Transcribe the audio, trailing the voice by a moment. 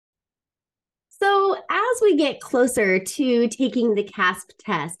as we get closer to taking the CAASPP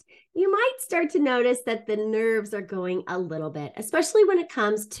test, you might start to notice that the nerves are going a little bit, especially when it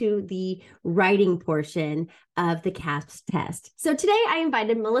comes to the writing portion of the CAASPP test. So today I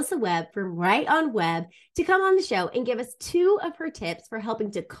invited Melissa Webb from Right on Webb to come on the show and give us 2 of her tips for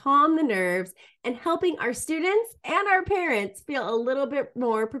helping to calm the nerves and helping our students and our parents feel a little bit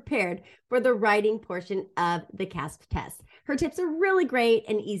more prepared for the writing portion of the CAASPP test. Her tips are really great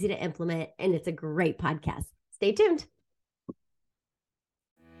and easy to implement, and it's a great podcast. Stay tuned.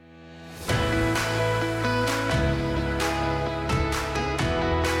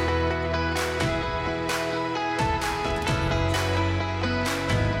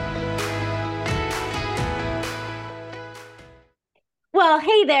 Well,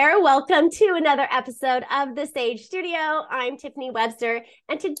 hey there. Welcome to another episode of The Sage Studio. I'm Tiffany Webster,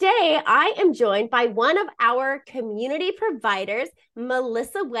 and today I am joined by one of our community providers,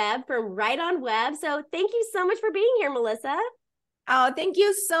 Melissa Webb from Right on Webb. So thank you so much for being here, Melissa. Oh, thank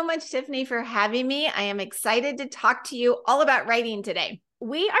you so much, Tiffany, for having me. I am excited to talk to you all about writing today.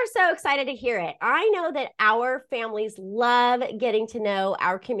 We are so excited to hear it. I know that our families love getting to know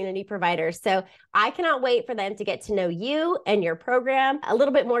our community providers. So I cannot wait for them to get to know you and your program a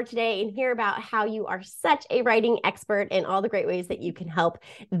little bit more today and hear about how you are such a writing expert and all the great ways that you can help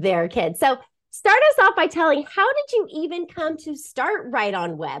their kids. So start us off by telling, how did you even come to start Right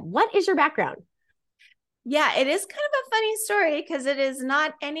on Webb? What is your background? Yeah, it is kind of a funny story because it is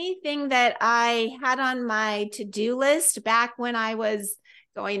not anything that I had on my to-do list back when I was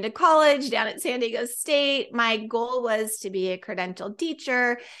going to college down at San Diego State. My goal was to be a credentialed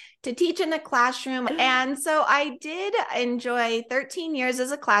teacher, to teach in the classroom. And so I did enjoy 13 years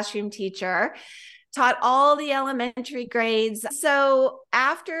as a classroom teacher, taught all the elementary grades. So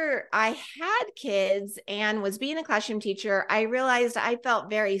after I had kids and was being a classroom teacher, I realized I felt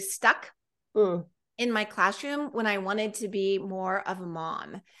very stuck in my classroom when I wanted to be more of a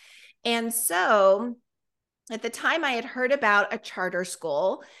mom. And so at the time, I had heard about a charter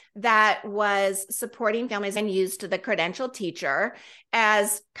school that was supporting families and used the credentialed teacher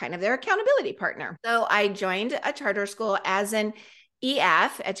as kind of their accountability partner. So I joined a charter school as an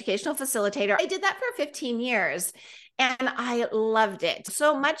EF, educational facilitator. I did that for 15 years. And I loved it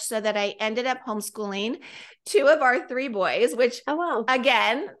so much so that I ended up homeschooling 2 of our 3 boys, which,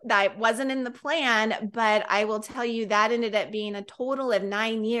 again, that wasn't in the plan, but I will tell you that ended up being a total of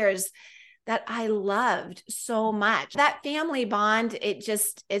 9 years that I loved so much. That family bond, it's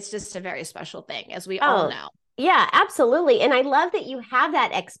just a very special thing, as we all know. Yeah, absolutely. And I love that you have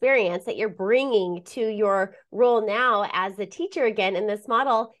that experience that you're bringing to your role now as a teacher again in this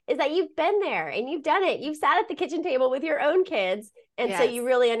model, is that you've been there and you've done it. You've sat at the kitchen table with your own kids. And so you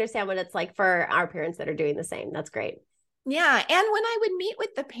really understand what it's like for our parents that are doing the same. That's great. Yeah. And when I would meet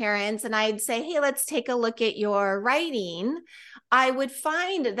with the parents and I'd say, hey, let's take a look at your writing, I would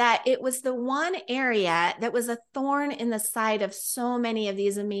find that it was the one area that was a thorn in the side of so many of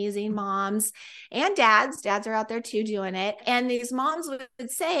these amazing moms and dads. Dads are out there too doing it. And these moms would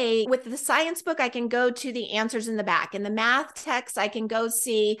say, with the science book, I can go to the answers in the back. And the math text, I can go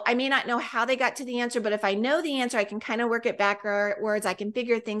see. I may not know how they got to the answer, but if I know the answer, I can kind of work it backwards. I can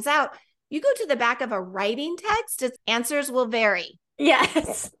figure things out. You go to the back of a writing text, its answers will vary.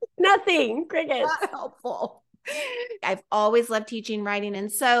 Yes, nothing. Crickets. Not helpful. I've always loved teaching writing. And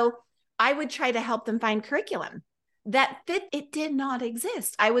so I would try to help them find curriculum that fit. It did not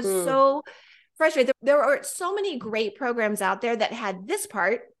exist. I was so frustrated. There were so many great programs out there that had this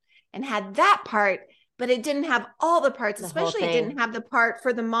part and had that part, but it didn't have all the parts, especially it didn't have the part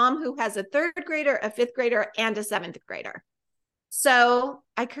for the mom who has a 3rd grader, a 5th grader, and a 7th grader. So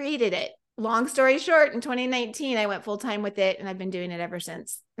I created it. Long story short, in 2019, I went full-time with it, and I've been doing it ever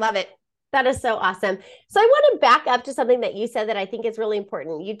since. Love it. That is so awesome. So I want to back up to something that you said that I think is really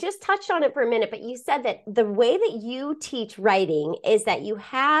important. You just touched on it for a minute, but you said that the way that you teach writing is that you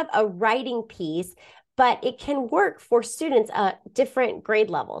have a writing piece, but it can work for students at different grade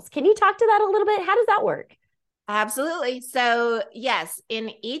levels. Can you talk to that a little bit? How does that work? Absolutely. So yes,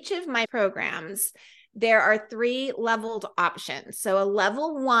 in each of my programs, there are 3 leveled options. So a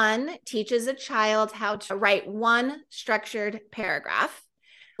level 1 teaches a child how to write 1 structured paragraph.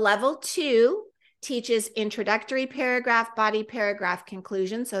 Level 2 teaches introductory paragraph, body paragraph,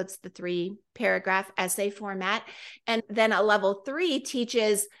 conclusion. So it's the 3-paragraph essay format. And then a level 3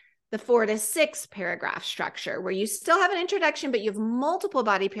 teaches the 4 to 6 paragraph structure, where you still have an introduction, but you have multiple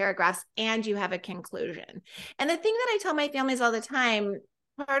body paragraphs and you have a conclusion. And the thing that I tell my families all the time,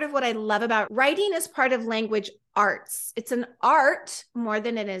 part of what I love about writing is part of language arts. It's an art more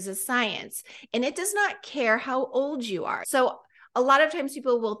than it is a science. And it does not care how old you are. So a lot of times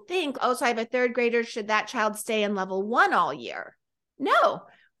people will think, oh, so I have a third grader. Should that child stay in level 1 all year? No,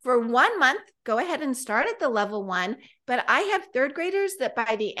 for 1 month, go ahead and start at the level 1. But I have third graders that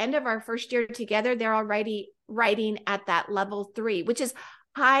by the end of our first year together, they're already writing at that level 3, which is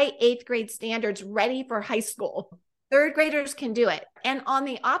high 8th grade standards, ready for high school. Third graders can do it. And on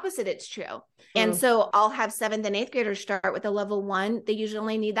the opposite, it's true. And so I'll have 7th and 8th graders start with a level 1. They usually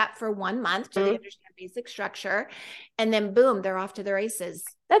only need that for 1 month so they understand basic structure. And then boom, they're off to the races.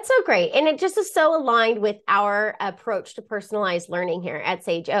 That's so great. And it just is so aligned with our approach to personalized learning here at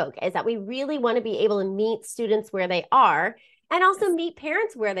Sage Oak, is that we really want to be able to meet students where they are and also meet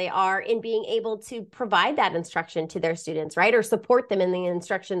parents where they are in being able to provide that instruction to their students, right? Or support them in the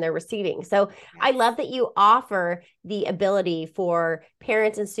instruction they're receiving. So I love that you offer the ability for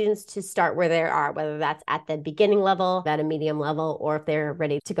parents and students to start where they are, whether that's at the beginning level, at a medium level, or if they're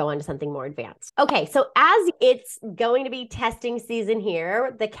ready to go on to something more advanced. Okay, so as it's going to be testing season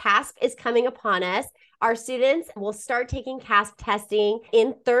here, the CAASPP is coming upon us. Our students will start taking CAASPP testing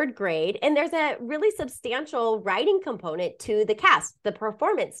in 3rd grade, and there's a really substantial writing component to the CAASPP, the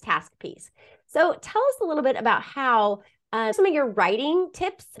performance task piece. So tell us a little bit about how some of your writing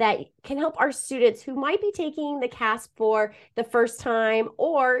tips that can help our students who might be taking the CAASPP for the first time,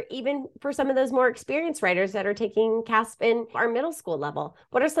 or even for some of those more experienced writers that are taking CAASPP in our middle school level.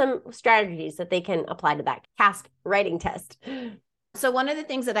 What are some strategies that they can apply to that CAASPP writing test? So one of the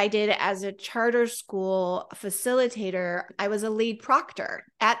things that I did as a charter school facilitator, I was a lead proctor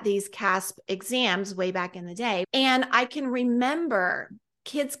at these CAASPP exams way back in the day. And I can remember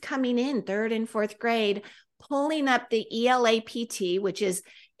kids coming in 3rd and 4th grade, pulling up the ELAPT, which is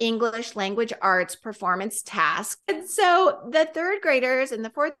English Language Arts Performance Task. And so the 3rd graders and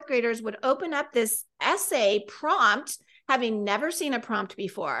the 4th graders would open up this essay prompt, having never seen a prompt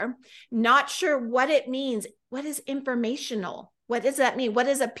before, not sure what it means. What is informational? What does that mean? What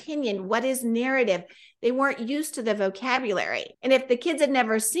is opinion? What is narrative? They weren't used to the vocabulary. And if the kids had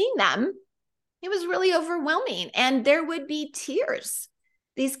never seen them, it was really overwhelming. And there would be tears.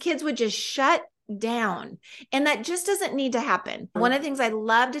 These kids would just shut down. And that just doesn't need to happen. One of the things I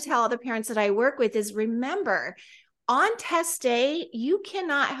love to tell other parents that I work with is, remember, on test day, you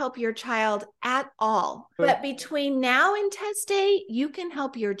cannot help your child at all. But between now and test day, you can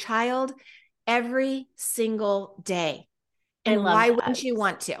help your child every single day. And why wouldn't you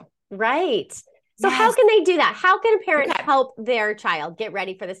want to? Right. So how can they do that? How can a parent help their child get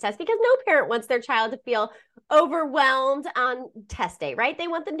ready for this test? Because no parent wants their child to feel overwhelmed on test day, right? They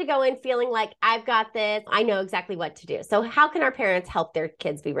want them to go in feeling like, I've got this. I know exactly what to do. So how can our parents help their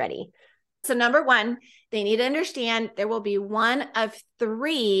kids be ready? So number one, they need to understand there will be one of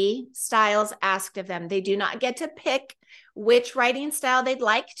 3 styles asked of them. They do not get to pick which writing style they'd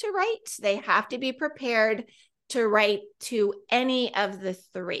like to write. They have to be prepared to write to any of the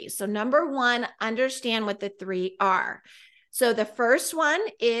 3. So number one, understand what the 3 are. So the first one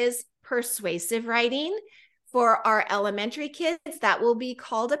is persuasive writing. For our elementary kids, that will be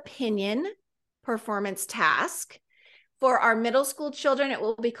called opinion performance task. For our middle school children, it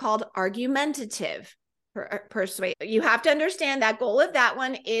will be called argumentative persuade. You have to understand that goal of that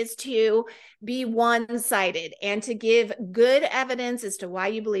one is to be one-sided and to give good evidence as to why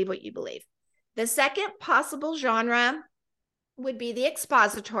you believe what you believe. The second possible genre would be the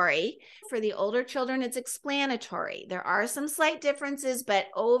expository. For the older children, it's explanatory. There are some slight differences, but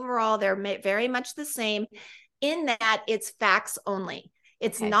overall, they're very much the same in that it's facts only.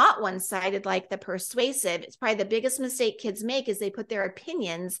 It's not one-sided like the persuasive. It's probably the biggest mistake kids make is they put their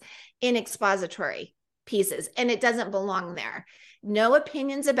opinions in expository pieces, and it doesn't belong there. No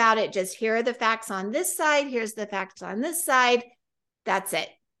opinions about it. Just here are the facts on this side. Here's the facts on this side. That's it.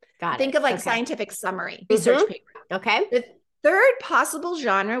 Think of like scientific summary, research paper. Okay. The third possible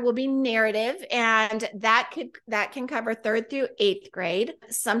genre will be narrative, and that can cover 3rd through 8th grade.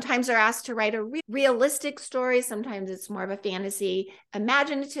 Sometimes they're asked to write a realistic story. Sometimes it's more of a fantasy,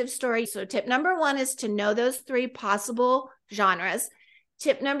 imaginative story. So tip number 1 is to know those 3 possible genres.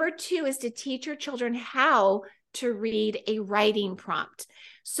 Tip number 2 is to teach your children how to read a writing prompt.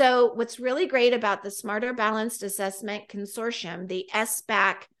 So what's really great about the Smarter Balanced Assessment Consortium, the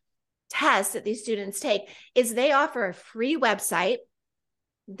SBAC test that these students take, is they offer a free website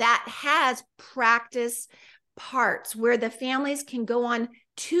that has practice parts where the families can go on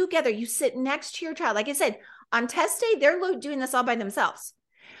together. You sit next to your child. Like I said, on test day, they're doing this all by themselves.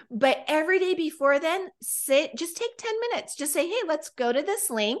 But every day before then, just take 10 minutes. Just say, hey, let's go to this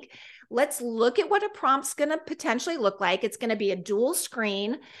link. Let's look at what a prompt's going to potentially look like. It's going to be a dual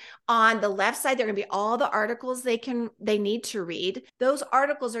screen. On the left side, there are going to be all the articles they need to read. Those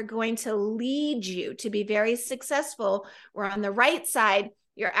articles are going to lead you to be very successful. Where on the right side,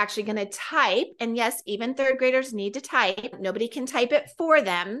 you're actually going to type. And yes, even third graders need to type. Nobody can type it for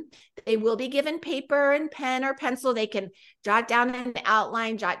them. They will be given paper and pen or pencil. They can jot down an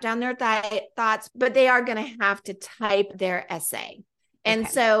outline, jot down their thoughts, but they are going to have to type their essay. And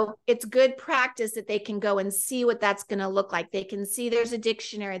so it's good practice that they can go and see what that's going to look like. They can see there's a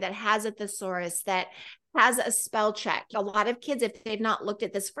dictionary that has a thesaurus, that has a spell check. A lot of kids, if they've not looked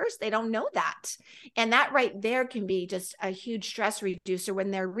at this first, they don't know that. And that right there can be just a huge stress reducer when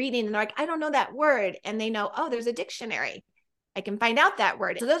they're reading and they're like, I don't know that word. And they know, oh, there's a dictionary. I can find out that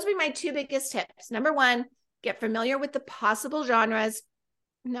word. So those would be my two biggest tips. Number one, get familiar with the possible genres.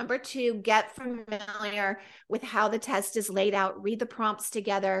 Number two, get familiar with how the test is laid out. Read the prompts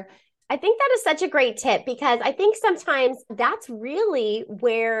together. I think that is such a great tip, because I think sometimes that's really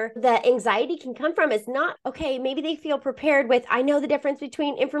where the anxiety can come from. It's not, okay, maybe they feel prepared with, I know the difference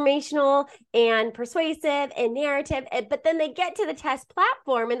between informational and persuasive and narrative, but then they get to the test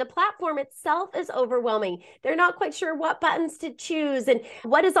platform and the platform itself is overwhelming. They're not quite sure what buttons to choose and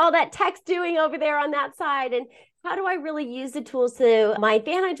what is all that text doing over there on that side. And how do I really use the tools to my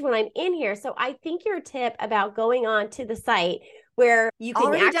advantage when I'm in here? So I think your tip about going on to the site where you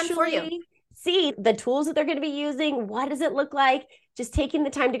can actually see the tools that they're going to be using, what does it look like, just taking the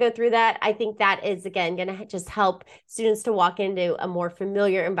time to go through that. I think that is, again, going to just help students to walk into a more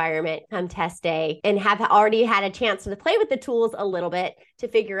familiar environment come test day and have already had a chance to play with the tools a little bit to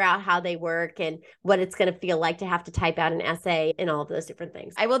figure out how they work and what it's going to feel like to have to type out an essay and all of those different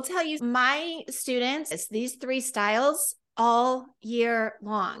things. I will tell you, my students, it's these three styles all year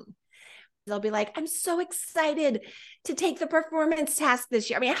long. They'll be like, I'm so excited to take the performance task this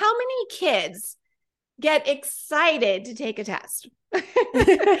year. I mean, how many kids get excited to take a test? I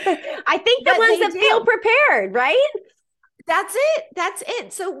think the ones that feel prepared, right? That's it. That's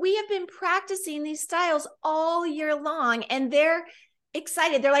it. So we have been practicing these styles all year long, and they're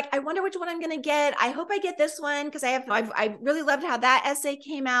excited. They're like, I wonder which one I'm going to get. I hope I get this one because I really loved how that essay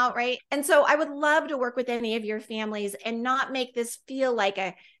came out, right? And so I would love to work with any of your families and not make this feel like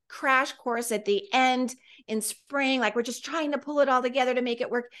a crash course at the end in spring, like we're just trying to pull it all together to make it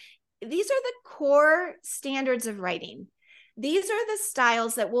work. These are the core standards of writing. These are the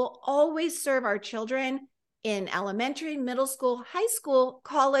styles that will always serve our children in elementary, middle school, high school,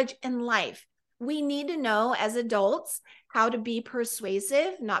 college, and life. We need to know as adults how to be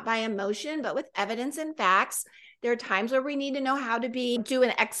persuasive, not by emotion, but with evidence and facts. There are times where we need to know how to do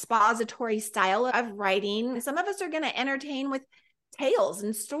an expository style of writing. Some of us are going to entertain with tales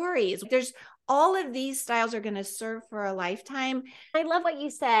and stories. There's all of these styles are going to serve for a lifetime. I love what you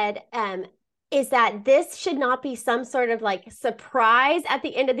said, is that this should not be some sort of like surprise at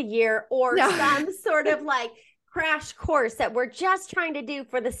the end of the year or some sort of like crash course that we're just trying to do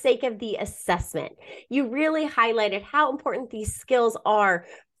for the sake of the assessment. You really highlighted how important these skills are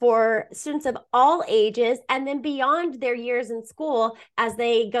for students of all ages, and then beyond their years in school, as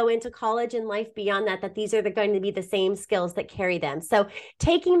they go into college and life beyond that, that these are going to be the same skills that carry them. So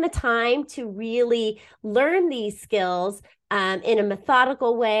taking the time to really learn these skills in a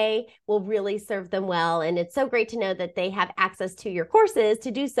methodical way will really serve them well. And it's so great to know that they have access to your courses to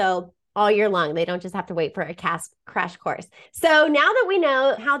do so all year long. They don't just have to wait for a CAASPP crash course. So now that we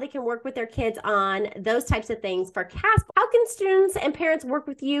know how they can work with their kids on those types of things for CAASPP, how can students and parents work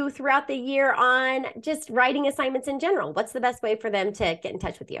with you throughout the year on just writing assignments in general? What's the best way for them to get in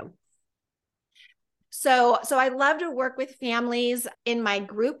touch with you? So I love to work with families in my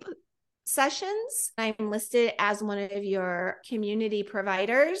group sessions. I'm listed as one of your community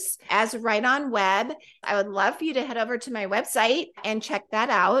providers as Right on Webb. I would love for you to head over to my website and check that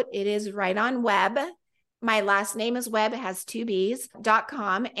out. It is Right on Webb. My last name is Webb, it has 2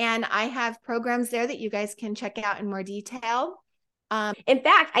 B's.com. And I have programs there that you guys can check out in more detail. In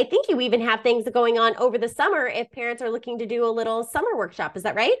fact, I think you even have things going on over the summer if parents are looking to do a little summer workshop. Is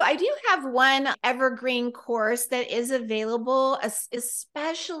that right? I do have one evergreen course that is available,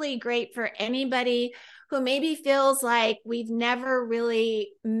 especially great for anybody who maybe feels like we've never really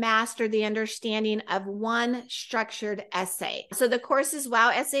mastered the understanding of one structured essay. So the course is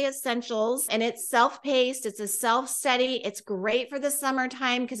Wow Essay Essentials, and it's self-paced. It's a self-study. It's great for the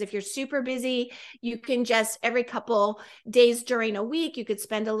summertime because if you're super busy, you can just every couple days during a week, you could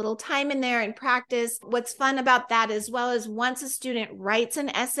spend a little time in there and practice. What's fun about that as well is once a student writes an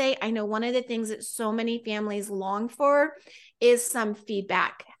essay, I know one of the things that so many families long for is some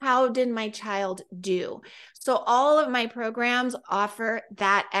feedback. How did my child do? So all of my programs offer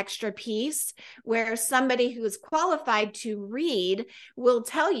that extra piece where somebody who is qualified to read will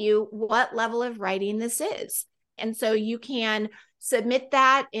tell you what level of writing this is. And so you can submit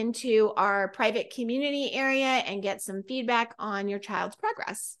that into our private community area and get some feedback on your child's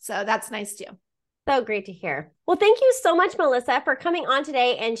progress. So that's nice too. So great to hear. Well, thank you so much, Melissa, for coming on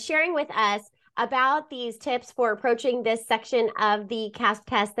today and sharing with us about these tips for approaching this section of the CAASPP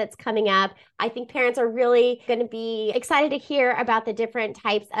test that's coming up. I think parents are really going to be excited to hear about the different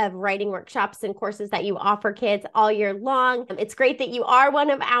types of writing workshops and courses that you offer kids all year long. It's great that you are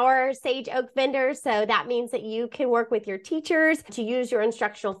one of our Sage Oak vendors, so that means that you can work with your teachers to use your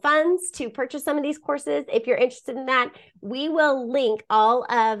instructional funds to purchase some of these courses. If you're interested in that, we will link all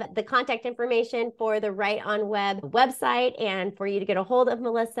of the contact information for the Write on Webb website and for you to get a hold of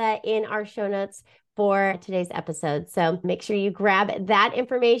Melissa in our show notes for today's episode. So make sure you grab that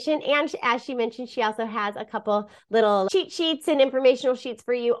information. And as she mentioned, she also has a couple little cheat sheets and informational sheets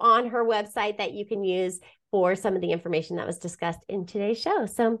for you on her website that you can use for some of the information that was discussed in today's show.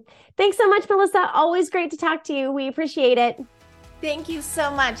 So thanks so much, Melissa. Always great to talk to you. We appreciate it. Thank you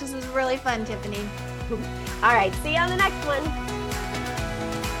so much. This was really fun, Tiffany. All right. See you on the next one.